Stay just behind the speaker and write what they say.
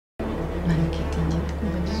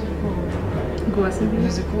ngo wasibize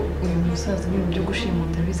uzi ko uyu musaza n'ibintu byo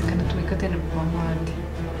gushimuta bizi kandi tubika atari kwa MART.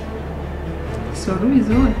 so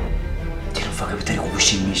rubizi wowe Mvuga bitari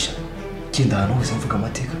kugushimisha. Kindi ahantu hose mvuga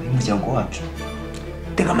amateka y'umuryango wacu.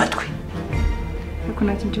 Tega amatwi. ariko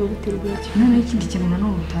nta kintu cyo guterwa iki none ikindi kintu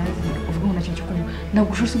nanone utazi uvuga ngo nacyo cyo kumva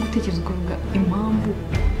ntabwo ushobora gutekereza ukavuga impamvu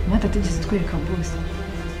MART atigeze twereka bose.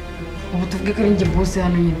 Ubu tuvuge ko ari njye bose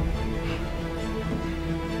hano nyine.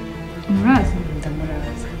 murazi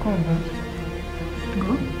Ndamuraza kumva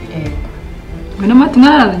ngo yego ngo na MART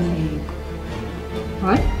mwarazanye yego.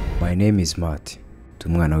 what My name is MART.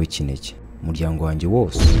 Umwana w'ikinege. Umuryango wanjye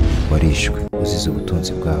wose warishwe uzize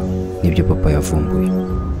ubutunzi bwawe nibyo papa yavumbuye.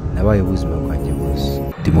 Nabaye ubuzima bwanjye bwose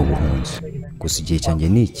ndi mu buhunzi. Gusa igihe cyanjye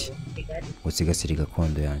niki gusigasira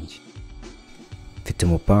gakondo yanjye. Mfite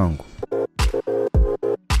umupango.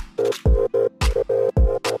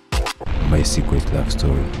 My secret love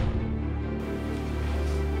story.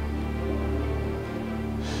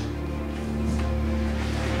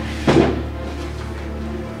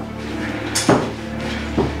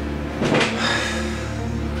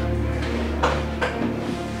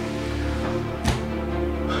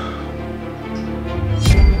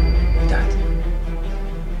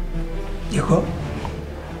 Yego?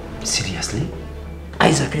 Seriously?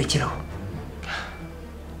 Isaac rekeraho.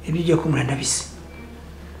 Ibyo ugiye kumura ndabizi.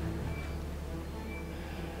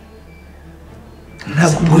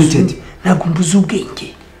 Ntabwo mbuze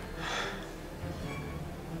ubwenge.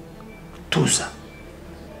 Tuza.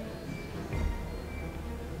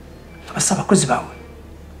 Abasaba abakozi bawe.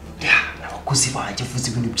 Abakozi banjye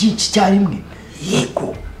vuze ibintu byinshi cyarimwe.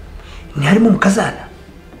 Yego. Ni harimo umukazana.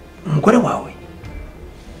 Umugore wawe.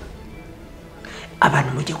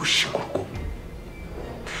 Abantu mujye gushinga urugo.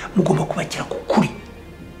 Mugomba kubakira ku kuri.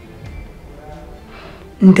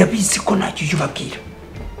 Ndabizi ko ntacyo ujya ubabwira.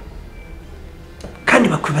 Kandi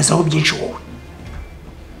bakwibazaho byinshi wowe.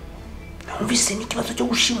 Numvise n'ikibazo cyo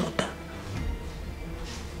gushimuta.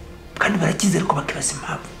 Kandi barakizera ko bakibaza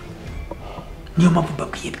impamvu. Niyo mpamvu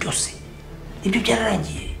babwiye byose. Ibyo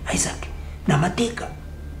byararangiye Isaac. Ni amateka.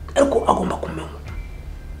 Ariko agomba kumenya.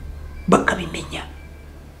 Bakabimenya.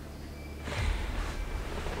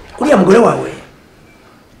 Uriya mugore wawe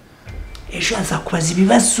ejo azakubaza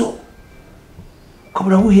ibibazo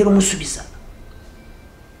ukabura aho uhera umusubiza.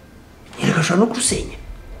 Yereka ashobora no kurusenya.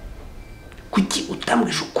 Kuki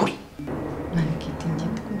utambwije ukuri? Nanikiti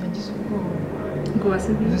ngende kumva ngize ubwoba. ngo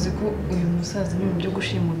wasibize Uzi ko uyu musaza n'ibintu byo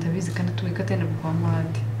gushimuta bizi kandi tubika atari kwa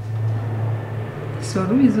MART. so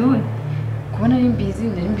rubizi wowe Kuba nari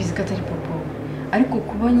mbizi ko atari papa. Ariko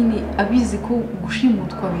kuba nyine abizi ko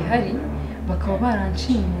gushimutwa bihari bakaba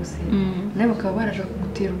baranshimuse nawe bakaba baraje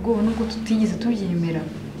kugutera ubwoba nubwo tutigeze tubyemera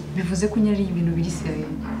bivuze ko nyari ibintu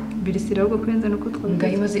birisira ahubwo kurenza nuko twavuga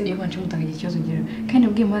ngayibaze iyo banje mutanga ikibazo ngero kandi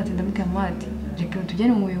ubwiye MART ndamubwira MART reka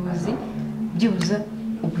tujyane mu buyobozi byibuza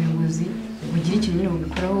ubuyobozi bugira ikintu nyine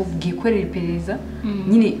bubikoraho bwikorera iperereza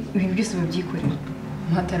nyine ibintu byose babyikorera.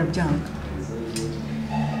 MART arabyanga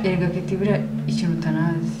erega ketibura ikintu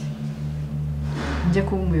utanazi njya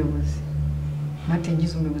kuba umuyobozi MART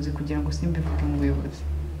ngize umuyobozi kugira ngo simbivuge mu buyobozi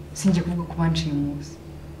sinjye kuvuga ko banshimuze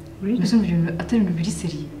mbese ibintu atari ibintu biri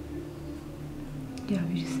seriye.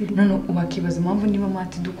 None ubakibaza impamvu niba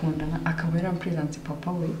MART dukundana akaba yarampresence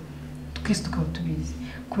papa we twese tukaba tubizi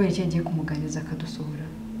kubera icyo yagiye kumuganiriza akadusohora.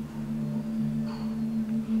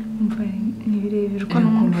 umva nibirebera uko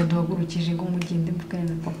n'ukuntu yaduhagurukije ngo mugende mvugane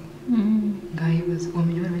na papa ngayibaza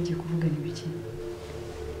wamenye bari bagiye kuvugana ibiki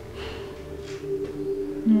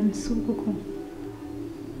si ubwo ko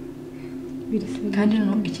birisira kandi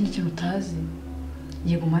noneho ikindi kintu utazi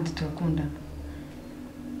yego MART turakundana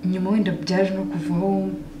nyuma wenda byaje no kuvaho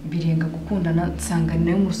birenga gukundana nsanga ni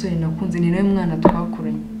nawe musore nakunze ni nawe mwana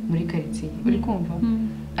twakuranye muri quartier uri kumva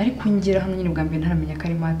ariko ngera hano nyine bwa mbere ntaramenya ko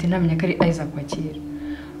ari MART ntamenya ko ari Isaac kwakira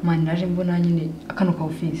mani naje mbona nyine akano ka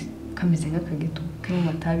office kameze nk'akageto karimo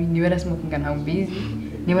matabi niba yarasimo kungana ntabwo mbizi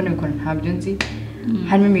niba nabikora ntabyo nzi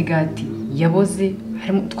harimo imigati yaboze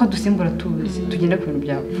harimo twa dusimbura tuzi tugenda ku bintu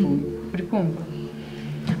byapfuye uri kumva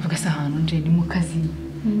ugasa ahantu nje ni mu kazi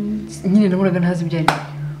nyine nabonaga ntazi ibyo ari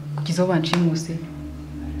kugeza aho banshimuse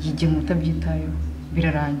yigiye mu mutabyitayeho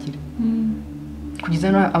birarangira kugeza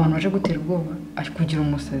abantu baje gutera ubwoba ari kugira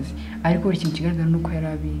umusazi ariko buri kintu kigaragara nuko yari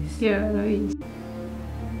abizi. yarabizi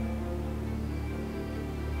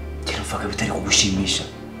Mvuga bitari kugushimisha.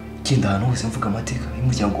 Kindi ahantu hose mvuga amateka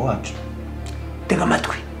y'umuryango wacu. Tega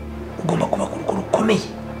amatwi. Ugomba kuba ku rugo rukomeye.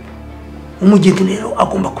 Umugeni rero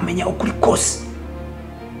agomba kumenya ukuri kose.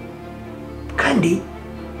 Kandi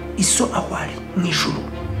iso ahwari mu ijuru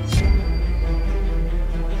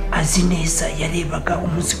azi neza yarebaga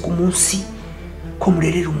umunsi ku munsi ko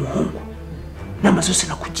murerera umuhungu inama zose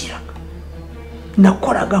nakugiraga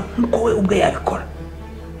nakoraga nk'uko we ubwe yabikora.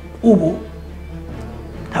 Ubu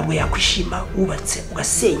ntabwo yakwishima wubatse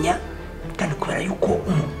ugasenya, kandi kubera yuko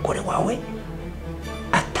umugore wawe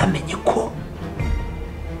atamenye ko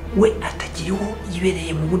we atakiriho,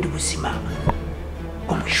 yibereye mu bundi buzima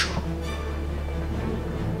bwo mu ijuru.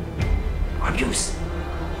 Wabyumvise?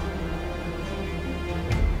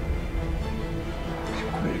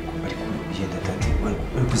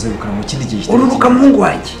 Kuzabikora mu kindi gihe. Ururuka muhungu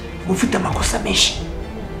wanjye ufite amakosa menshi.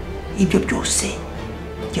 Ibyo byose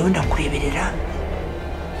jyewe ndakureberera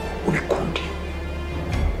ubikunde,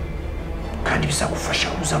 kandi bizagufasha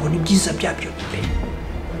uzabona ibyiza byabyo imbere.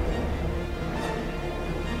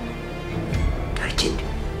 Hari ikindi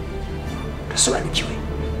gasobanukiwe,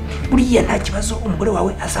 buriya nta kibazo umugore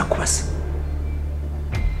wawe azakubaza.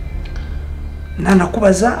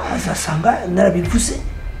 Nanakubaza azasanga narabivuze,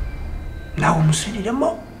 nawe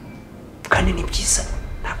umusubiriremo, kandi ni byiza,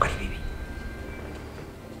 ntabwo ari bibi.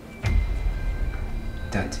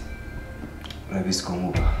 Dad, urabizi ko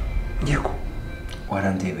nkubaha. Yego.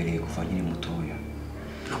 Warandebereye kuva nkiri mutoya.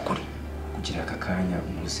 Nukuri. Kugira aka kanya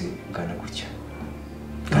umuze ngana gutya.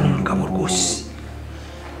 Kandi umugabo rwose.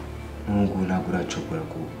 Nubwo ntabwo uracogora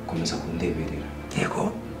gukomeza kundeberera.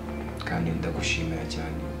 Yego. Kandi ndagushimira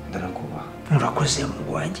cyane, ndanakubaha. Murakoze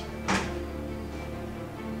mungu wanjye.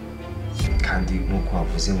 Kandi nkuko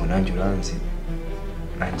wavuze ngo nanjye uranze,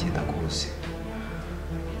 nanjye ndakuzi.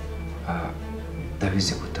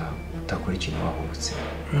 Ndabizi utakora ikintu wahubutse.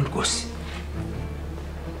 Rwose.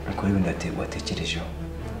 Ariko rero watekerejeho,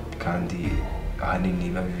 kandi ahanini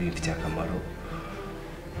biba bifitiye akamaro.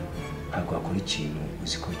 Ntabwo wakora ikintu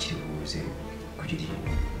uzi ko kiri buze kugira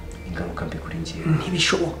ingaruka mbi kuri njyewe.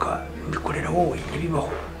 Ntibishoboka, mbikorera wowe,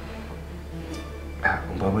 ntibibaho.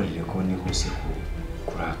 Umbabarire ko nihuse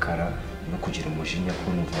kurakara no kugira umujinya,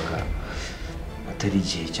 ko numvaga atari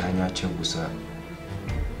igihe cya nyacyo, gusa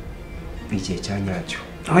igihe cya nyacyo.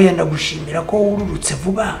 Oya, ndagushimira ko wururutse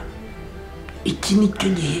vuba. Iki ni cyo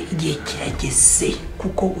igihe kirageze,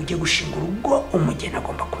 kuko ujye gushinga urugo, umugeni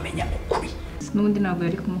agomba kumenya ukuri. N'ubundi ntabwo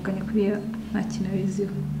yari kumukanya kuriya, nta kintu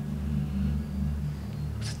abiziho.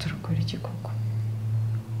 Turakora iki koko?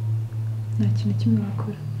 Nta kintu kimwe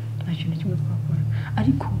wakora. Nta kintu kimwe twakora.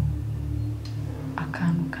 Ariko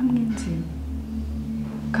akantu kamwe nzi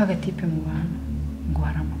k'agatipe mu bantu ngo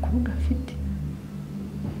hari amakuru gafite.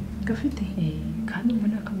 Kandi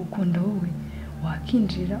mbona akagukunda wowe,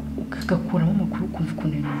 wakinjira ukagakuramo amakuru ukumva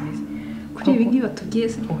ukuntu bimeze. Kuri ibi ngibi batubwiye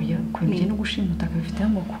se? Oya, kubijye no gushimuta akabifiteho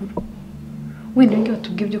amakuru. Wenda ngiye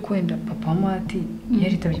batubwiye byo kwenda papa wa MART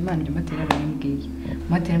yaritabye Imana, ibyo Matera yarambwiye.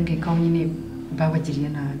 Matera yambwiye ko nyine babagiriye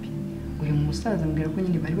nabi. Uyu musaza ambwira ko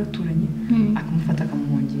nyine bari baturanye, akamufata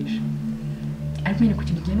akamuhongesha. Ariko nyine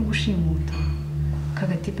kugira igihe no gushimuta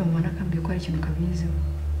kagatipe mu bana akambwiye ko ari ikintu kabiziho.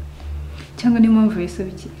 Cyangwa niyo mpamvu yese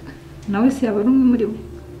bikika. Nawe se yaba ari umwe muri bo?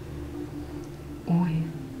 Oya.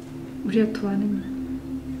 Uriya tubana nyine.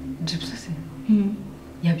 Jibsa se?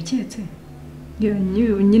 Yabiketse?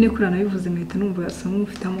 Nyine kuri anabivuze ngahita numva asa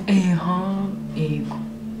nk'ufite amakuru. Ego.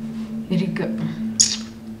 Erega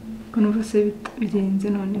ko numva se birenze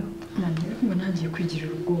noneho. Nangiye kwigirira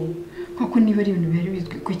ubwoba. Kuko niba ari ibintu bihari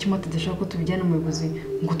bizwi ko ikimoto adashaka ko tubijyana umuyobozi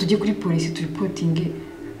ngo tujye kuri polisi turipotinge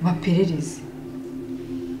baperereze.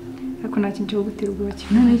 Ariko nta kintu cyo gutera ubwoba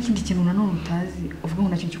kimwe. Noneho ikindi kintu nanone utazi uvuga ngo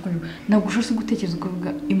nta kintu cyo gukora. Ntabwo ushobora gutekereza ukavuga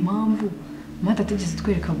impamvu MART atigeze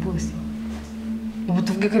twereka boss. Ubu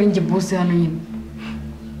tuvuge ko ari njye boss hano nyine.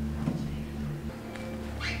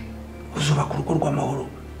 Uzubaka urugo rw'amahoro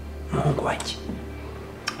muhungu wanjye.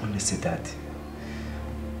 Honestly dad,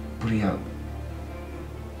 buriya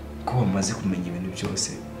ko bamaze kumenya ibintu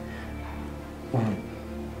byose,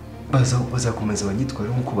 bazakomeza banyitwara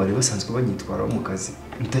nk'uko bari basanzwe banyitwara mu kazi.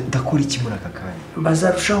 Ndakora iki muri aka kanya?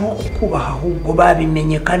 Bazarushaho kukubaha, ahubwo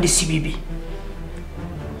babimenye, kandi si bibi.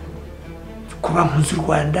 Kuba mpunzi u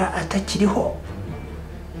Rwanda atakiriho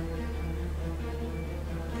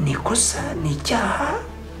ni ikosa, ni icyaha.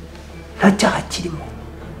 Nta cyaha kirimo,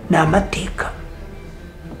 ni amateka.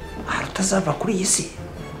 Hari utazava kuri iyi si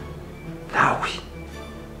ntawe.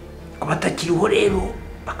 Kuba atakiriho rero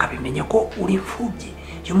bakabimenya ko uri imfubyi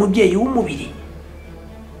y'umubyeyi w'umubiri,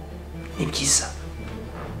 ni byiza.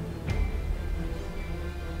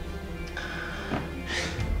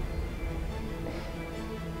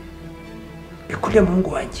 Bikunde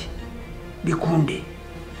muhungu wanjye, bikunde,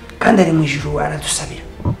 kandi ari mu ijuru aradusabira.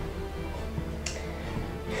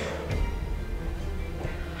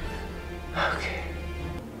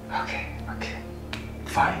 Okay.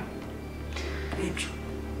 Fine. Ibyo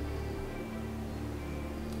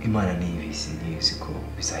Imana niyibizi ko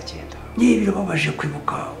bizahita azagenda. birababaje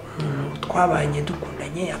kwibuka umuntu twabanye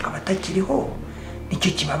dukundanye akaba atakiriho,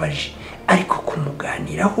 nicyo kibabaje, ariko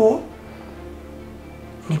kumuganiraho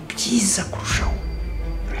ni byiza kurushaho.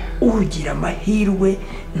 Urugira amahirwe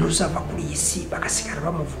ntuzava kuri iyi si bagasigara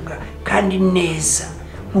bamuvuga kandi neza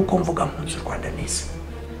nk'uko mvuga mpunzi u Rwanda neza.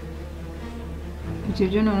 ibyo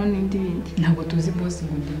byo none n'ibindi bindi ntabwo tuzi boss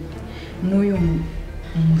bundi n'uyu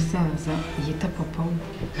umusaza yita papa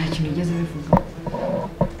nta kintu yigeze bivuga,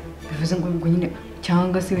 bivuze ngo nyine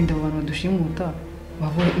cyangwa se wenda abantu badushimuta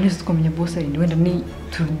babo nese twamenya boss ari wenda ni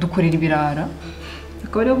dukorera ibirara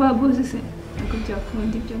akaba rero babuze se nako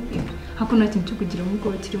byakunda ibyo ngibyo hako nta kintu cyo kugira ngo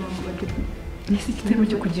bakirimo ngo bagire nese kitero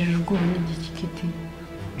cyo kugira ubwoba n'igiki kiti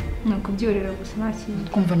nako byorera gusa nta kintu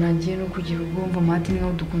twumva nagiye no kugira ubwumva MART niho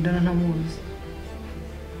dukundana ntamuzi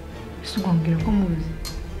sugambira ko muzi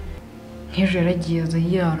nk'ejo yaragiye aza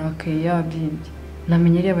yarakaye yabyimbye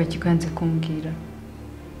namenye ari abakikanze kumbwira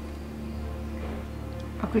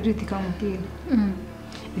akajiti kamubwira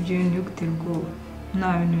ibyo bintu byo gutera ubwoba nta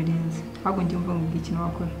bintu birenze ahubwo njye mva ngo ikintu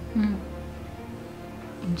wakora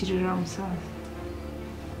injirira umusaza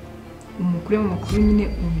umukuru w'amakuru nyine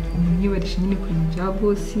umwibarisha nyine ku bintu bya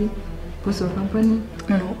boss wa company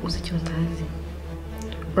noneho uzi icyo utazi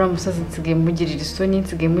uriya musaza nsigaye mugirira isoni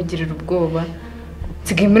nsigaye mugirira ubwoba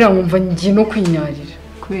nsigaye muri aho nkumva ngiye no kwinyarira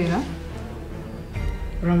kubera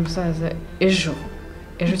uriya musaza ejo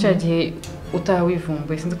cyagiye utaha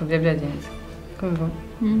wivumbuye sinzi ko byaba byagenze kumva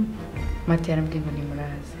MART yarambwiye ngo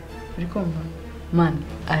nimuraze uri kumva man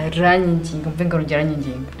aranyinginga mve ngo arongera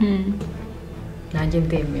aranyinginga nanjye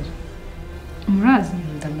ndemera umurazi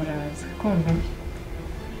ndamuraza kumva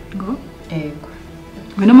ngo yego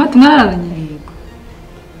ngo na MART mwararanye yego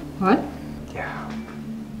what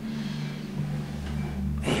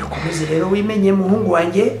ukomeze rero wimenye muhungu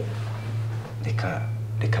wanjye,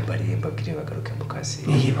 reka mbariye mbabwire bagaruke mu kazi.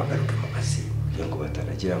 bagaruke mu kazi kugira ngo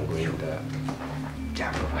batanagira ngo wenda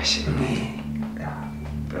byamubashe.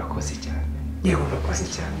 Urakoze cyane. yego Urakoze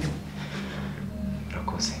cyane.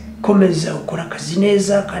 Urakoze. komeza ukora akazi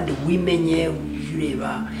neza kandi wimenye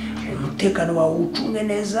ureba umutekano wawe ucunge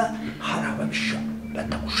neza. hari ababisha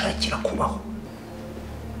batagushakira kubaho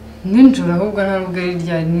ninjoro ahubwo ntabwo ari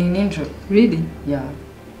rya ni ninjoro really ya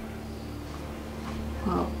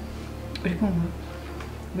wow uri kumva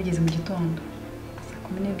bugeze mu gitondo saa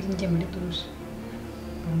 12 ngiye muri douche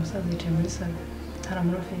umusaza yicaye muri salo tara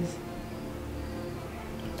muri office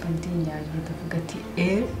kandi yaje ndavuga ati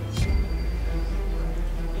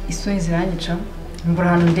isoni ziranyica mbura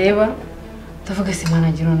ahantu ndeba ndavuga se mwana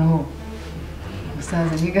ngira noneho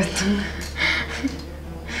umusaza ni gato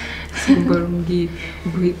ubwo rumbwira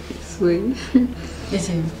ubwiswe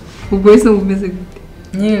ese ubwo ese umeze gute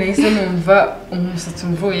nyine nahise numva umusatsi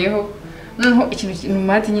umvuyeho noneho ikintu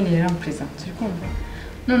MART nyine yarampresent turi kumva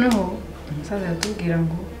noneho umusaza yatubwira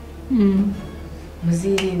ngo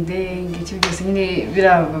muzirinde ngiki byose nyine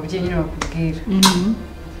biraba ababyeyi nyine bakubwira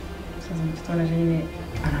umusaza mu gitondo aje nyine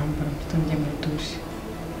arambara mu gitondo njye muri douche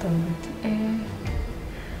ndavuga ati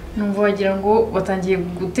numva wagira ngo batangiye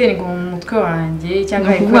gutera ingoma mu mutwe wanjye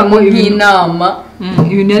cyangwa kuvuga ngo nk'inama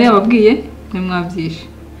ibintu yari yababwiye mwabyishe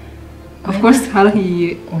of course harahiye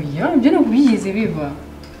oya ibyo ntabwo byigeze biba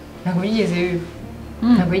ntabwo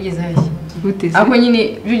yigeze hashya gute se ariko nyine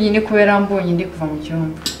byonyine kuba yarambonye ndi kuva mu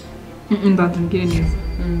cyumba ndambwire neza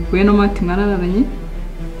we no MART mwararanye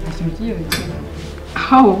nta kintu kigiye kiba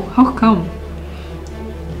how come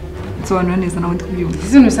nsobanura neza nawe ndi kubyumva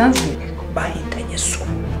ibintu bisanzwe bahitanye so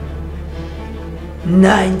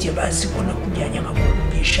nanjye bazi ko nakujyanye amakuru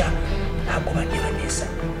mugisha ntabwo bandeba neza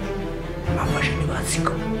bafashe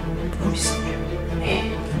ntibansiga numvise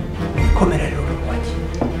komera rero wanjye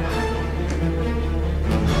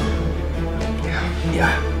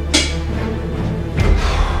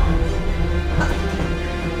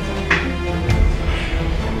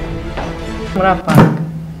murapanga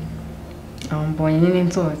mbonye nyine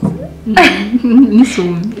nsohotse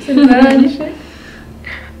n'isumbi narangije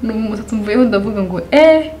n'umusatsi mvuyeho ndavuga ngo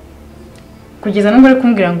kugeza n'ubwo ari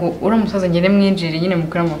kumbwira ngo uramusaza ngene mwinjire nyine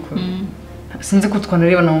mukora amakuru sinzi ko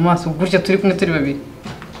twanarebana mu maso gutya turi kumwe turi babiri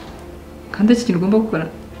kandi iki kintu ugomba gukora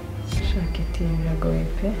shaka iti biragoye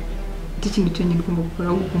pe iki kintu cyo nyine ugomba gukora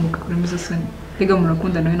ahubwo ugomba kuramo izo soni rega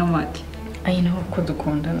murakundana we na MART ayi naho ko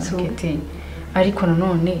dukundana kete ariko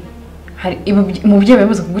nanone hari umubyeyi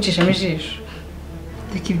yamaze kugucishamo ijisho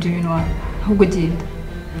reka ibyo bintu ahubwo genda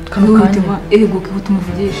twamukanya ego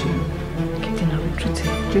tumuvugishe kete ntabwo nshuti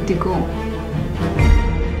Judy go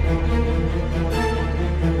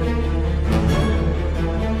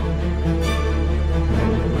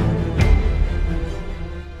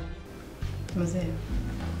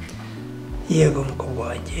yego mukobwa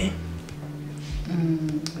wanjye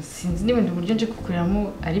sinzi n'ibindi buryo nje kukuramo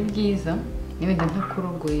ari bwiza n'ibindi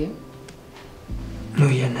ntakurogoye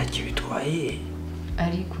nuya ntacyo bitwaye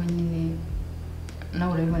ariko nyine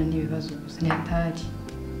nawe urabibona n'ibibazo gusa ntiyatari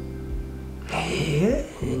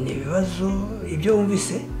ni ibibazo ibyo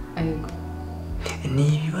wumvise ariko ni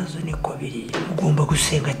ibibazo niko biri ugomba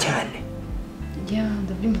gusenga cyane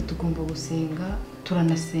ndabyumva tugomba gusenga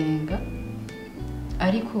turanasenga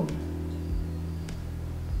ariko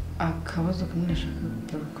akabazo kamwe nashaka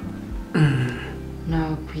kugaruka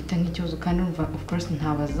nakwita nk'ikibazo kandi umva of course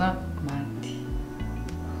ntabaza MART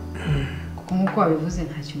kuko nk'uko wabivuze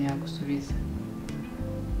nta kintu yagusubiza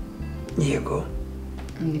yego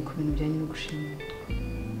ni ku bintu bijyanye no gushimuta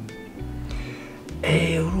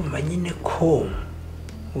urumva nyine ko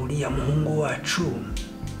uriya muhungu wacu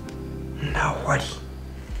ntaho ari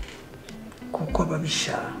kuko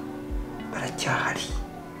ababisha baracyahari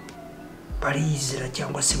barizira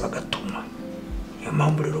cyangwa se bagatuma niyo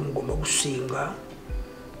mpamvu rero mugomba gusenga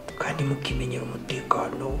kandi mukimenyera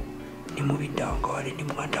umutekano nimubidangare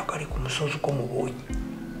nimwandakare ku musozi uko mubonye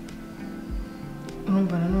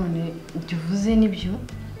urumva nanone ibyo uvuze nibyo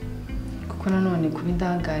kuko nanone ku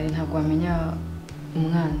bidangare ntabwo wamenya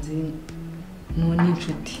umwanzi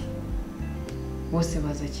n'inshuti bose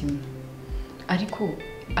baza kimwe ariko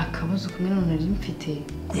akabazo kamwe nanone nari mfite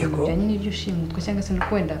bijyanye n'ibyo ushimutwa cyangwa se no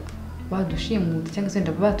kwenda badushimuta cyangwa se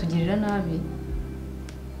wenda batugirira nabi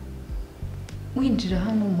winjira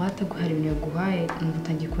hano MART guhari ibintu yaguhaye numva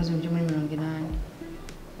utangiye kubaza ibyo muri 80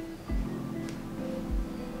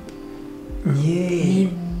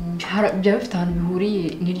 byaba bifite ahantu bihuriye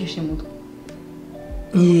n'iryo shimutwa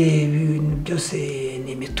ibintu byose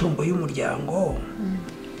ni imitungo y'umuryango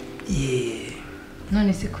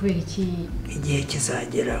none se kubera iki igihe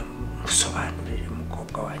kizagera gusobanurira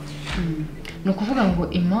umukobwa wanjye ni ukuvuga ngo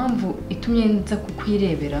impamvu itumye nza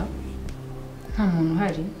kukwirebera nta muntu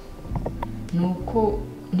uhari ni uko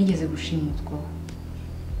nigeze gushimutwaho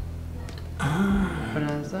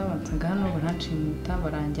baraza bansanga hano baranshimuta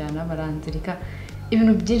baranjyana baranzirika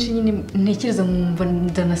ibintu byinshi nyine ntekereza nkumva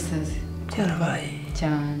ndanasaze byarabaye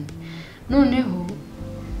cyane noneho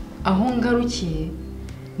aho ngarukiye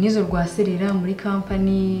nizo rwaserera muri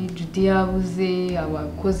kampani JUDY yabuze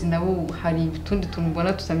abakozi nabo hari utundi tuntu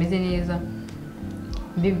mbona tutameze neza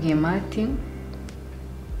mbibwiye MART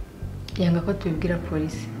yanga ko tubibwira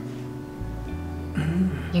polisi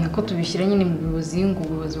yanga ko tubishyira nyine mu buyobozi ngo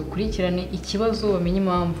ubuyobozi bukurikirane ikibazo bamenye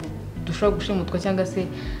impamvu dushobora gushimutwa cyangwa se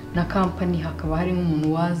na kampani hakaba hari nk'umuntu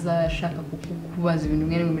waza ashaka kukubaza ibintu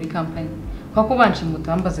bimwe muri kampani kuko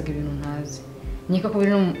banshimuta bambazaga ibintu ntazi nyika ko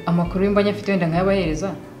biri amakuru y'imbanya afite wenda nkayabahereza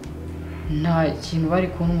nta kintu bari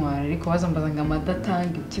kuntwara ariko bazambaza ngo amadata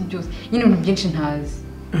ibiti byose nyine ibintu byinshi ntazi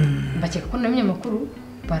mbakeka ko namenye amakuru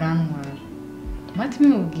barantwara MART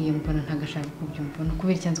bimubwiye mbona ntagashaka kubyumva no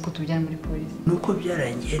kubera icyanze ko tujyana muri polisi nuko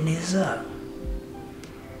byarangiye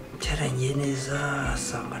neza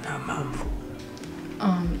asanga nta mpamvu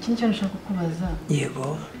ikindi cyo nashaka kubaza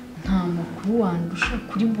yego nta makuru wandusha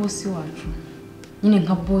kuri bosi wacu nyine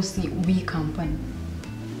nka bosi w'iyi kampani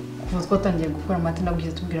kuva twatangiye gukora MART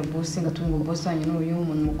nabwiye tubwira bosi ngo tungo bosi wanyu n'uyu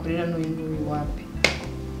umuntu mukorera n'uyu wapi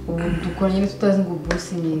ubu dukora nyine tutazi ngo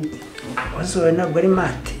bosi ninde wasohoye ntabwo ari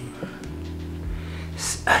MART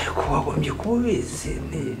ariko wagombye kuba ubizi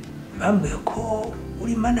bambwiye ko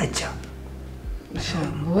uri manager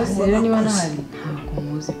bosi rero niba nahari ntabwo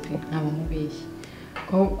muzi pe ntabwo mubeshye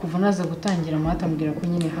kuva naza gutangira MART ambwira ko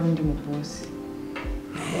nyine hari undi mu bosi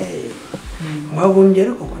wagombye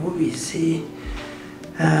ariko kuba ubizi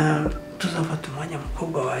tuzafata umwanya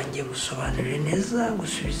mukobwa wanjye gusobanurira neza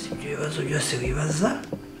gusubiza ibyo bibazo byose wibaza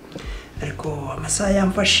ariko amasaha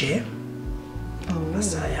yamfashe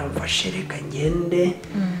reka ngende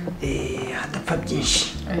hadapfa byinshi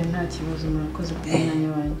nta kibazo murakoze ku mwanya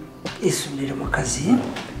wanyu isubire mu kazi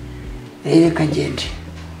reka ngende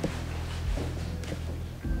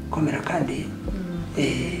komera kandi